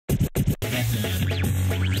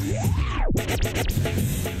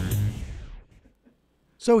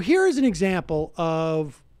So here is an example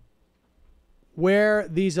of where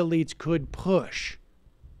these elites could push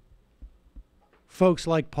folks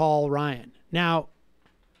like Paul Ryan. Now,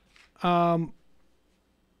 Paul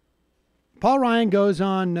Ryan goes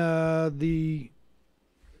on the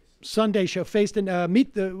Sunday show, Face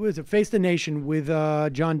the Nation with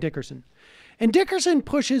John Dickerson. And Dickerson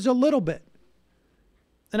pushes a little bit.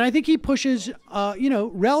 And I think he pushes,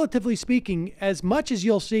 relatively speaking, as much as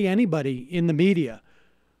you'll see anybody in the media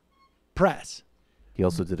press. He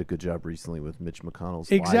also did a good job recently with Mitch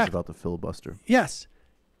McConnell's lies about the filibuster. Yes.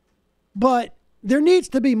 But there needs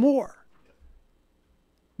to be more.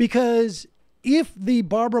 Because if the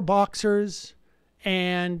Barbara Boxers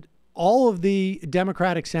and all of the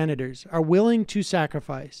Democratic senators are willing to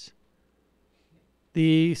sacrifice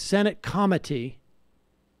the Senate committee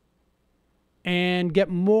and get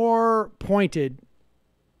more pointed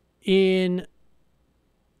in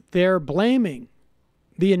their blaming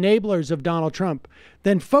the enablers of Donald Trump,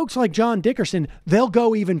 then folks like John Dickerson, they'll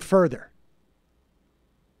go even further.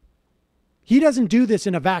 He doesn't do this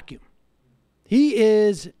in a vacuum. He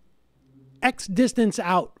is X distance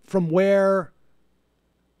out from where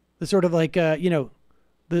the sort of like,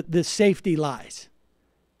 the safety lies.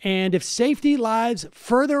 And if safety lies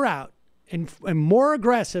further out and more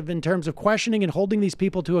aggressive in terms of questioning and holding these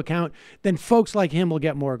people to account, then folks like him will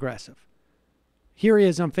get more aggressive. Here he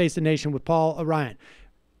is on Face the Nation with Paul Ryan.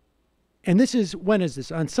 And this is, when is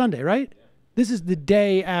this? On Sunday, right? This is the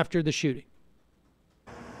day after the shooting.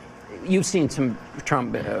 You've seen some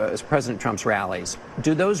President Trump's rallies.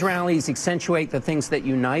 Do those rallies accentuate the things that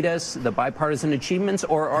unite us, the bipartisan achievements,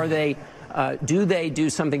 or are they, do they do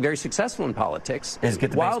something very successful in politics,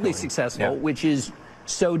 wildly successful, which is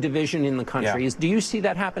sow division in the country? Do you see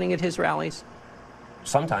that happening at his rallies?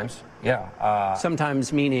 Sometimes, yeah.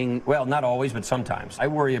 Sometimes meaning? Well, not always, but sometimes. I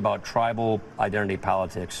worry about tribal identity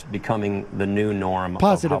politics becoming the new norm of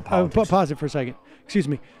how politics... Pause it for a second. Excuse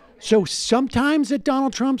me. So sometimes at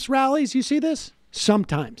Donald Trump's rallies, you see this?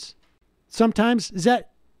 Sometimes. Sometimes. Is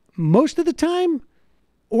that most of the time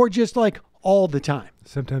or just like all the time?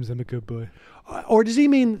 Sometimes I'm a good boy. Or does he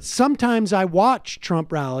mean sometimes I watch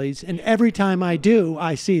Trump rallies and every time I do,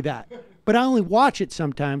 I see that? But I only watch it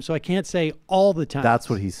sometimes, so I can't say all the time. That's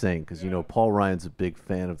what he's saying, because, Paul Ryan's a big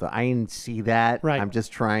fan of I didn't see that. Right. I'm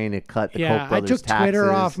just trying to cut the Koch brothers' taxes. I took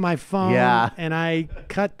Twitter off my phone, and I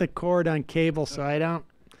cut the cord on cable, so I don't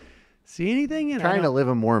see anything. And trying to live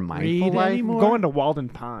a more mindful life. I'm going to Walden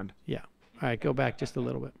Pond. Yeah. All right, go back just a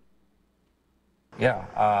little bit.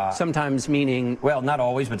 Yeah. Sometimes meaning? Well, not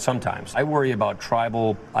always, but sometimes. I worry about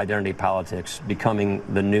tribal identity politics becoming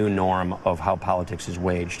the new norm of how politics is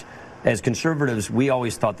waged. As conservatives, we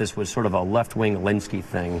always thought this was sort of a left-wing Alinsky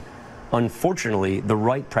thing. Unfortunately, the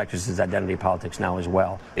right practices identity politics now as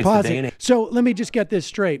well. Pause it. So let me just get this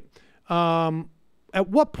straight. At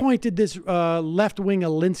what point did this left-wing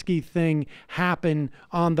Alinsky thing happen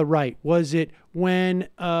on the right? Was it when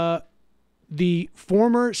the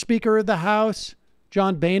former Speaker of the House,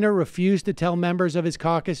 John Boehner, refused to tell members of his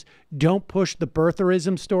caucus, don't push the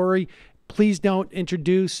birtherism story? Please don't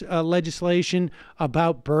introduce legislation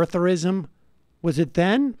about birtherism. Was it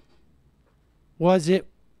then? Was it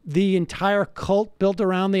the entire cult built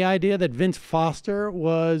around the idea that Vince Foster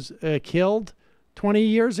was killed 20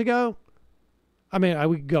 years ago? I mean, I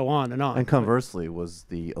would go on and on. And conversely, was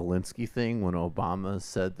the Alinsky thing when Obama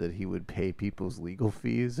said that he would pay people's legal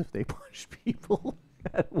fees if they punched people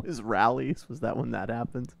at his rallies? Was that when that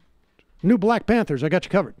happened? New Black Panthers, I got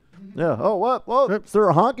you covered. Yeah. Oh, what? Well, is there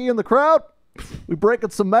a honky in the crowd? We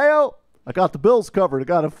breaking some mayo? I got the bills covered. I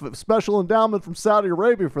got a special endowment from Saudi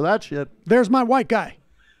Arabia for that shit. There's my white guy.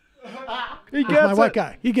 He gets my it. White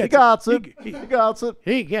guy. He gets it. He gets it.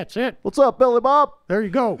 He gets it. What's up, Billy Bob? There you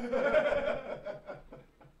go.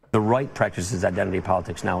 The right practices identity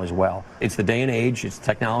politics now as well. It's the day and age, it's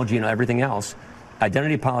technology and everything else.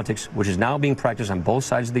 Identity politics, which is now being practiced on both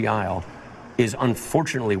sides of the aisle, is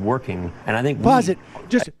unfortunately working. And I think pause it.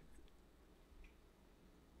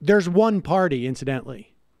 There's one party,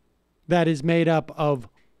 incidentally, that is made up of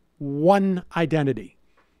one identity.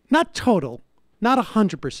 Not total, not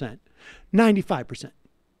 100%, 95%.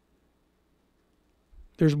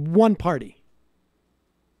 There's one party.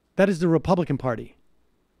 That is the Republican Party,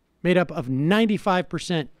 made up of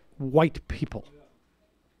 95% white people.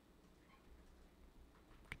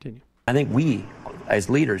 Continue. I think we, as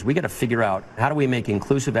leaders, we got to figure out how do we make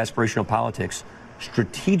inclusive aspirational politics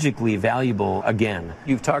strategically valuable again.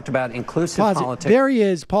 You've talked about inclusive politics. There he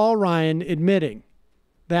is, Paul Ryan, admitting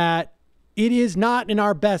that it is not in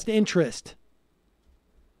our best interest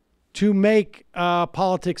to make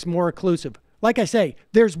politics more inclusive. like I say,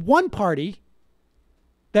 there's one party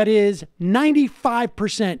that is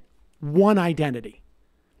 95% one identity.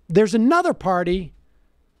 There's another party,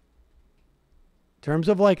 in terms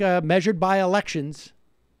of like measured by elections,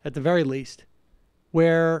 at the very least,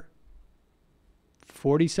 where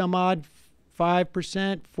 40 some odd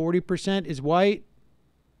 5%, 40% is white.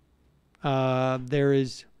 There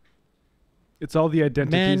is It's all the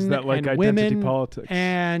identities men that like and identity women politics.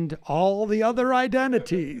 and all the other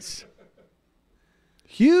identities.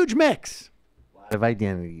 Huge mix. A lot of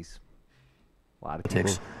identities. A lot of people.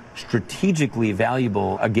 Politics strategically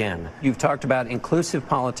valuable again. You've talked about inclusive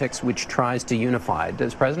politics, which tries to unify.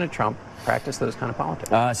 Does President Trump practice those kind of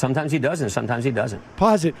politics? Sometimes he does and sometimes he doesn't.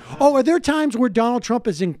 Pause it. Oh, are there times where Donald Trump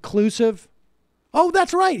is inclusive? Oh,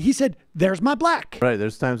 that's right. He said, there's my black. Right,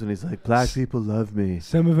 there's times when he's like, black people love me.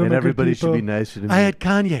 Some of them and are good everybody should be people. nicer to me. I had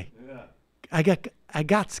Kanye. I got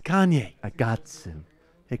Kanye. I got some.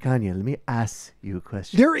 Hey, Kanye, let me ask you a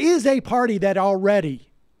question. There is a party that already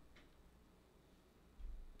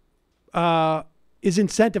is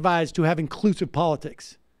incentivized to have inclusive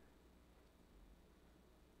politics.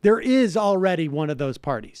 There is already one of those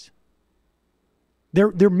parties.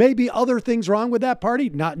 There may be other things wrong with that party,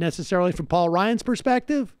 not necessarily from Paul Ryan's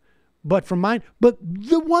perspective, but from mine. But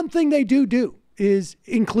the one thing they do is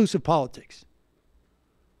inclusive politics.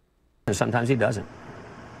 And sometimes he doesn't.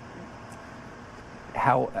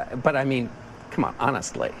 But I mean, come on,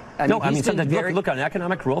 honestly. Sometimes look on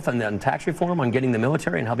economic growth and on tax reform, on getting the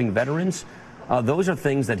military and helping veterans. Those are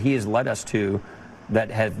things that he has led us to that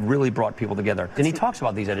have really brought people together. And he talks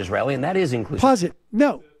about these at his rally, and that is inclusive. Pause it.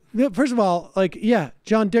 No, first of all,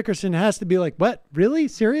 John Dickerson has to be like, what? Really?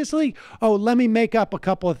 Seriously? Oh, let me make up a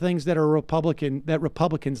couple of things that are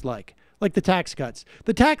Republicans like the tax cuts.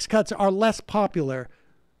 The tax cuts are less popular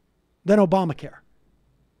than Obamacare.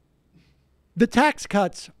 The tax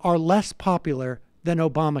cuts are less popular than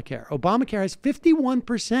Obamacare. Obamacare has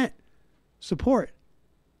 51% support.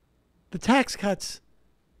 The tax cuts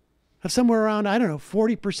have somewhere around,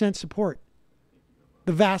 40% support.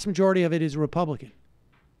 The vast majority of it is Republican.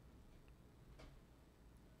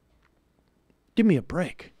 Give me a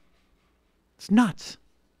break. It's nuts.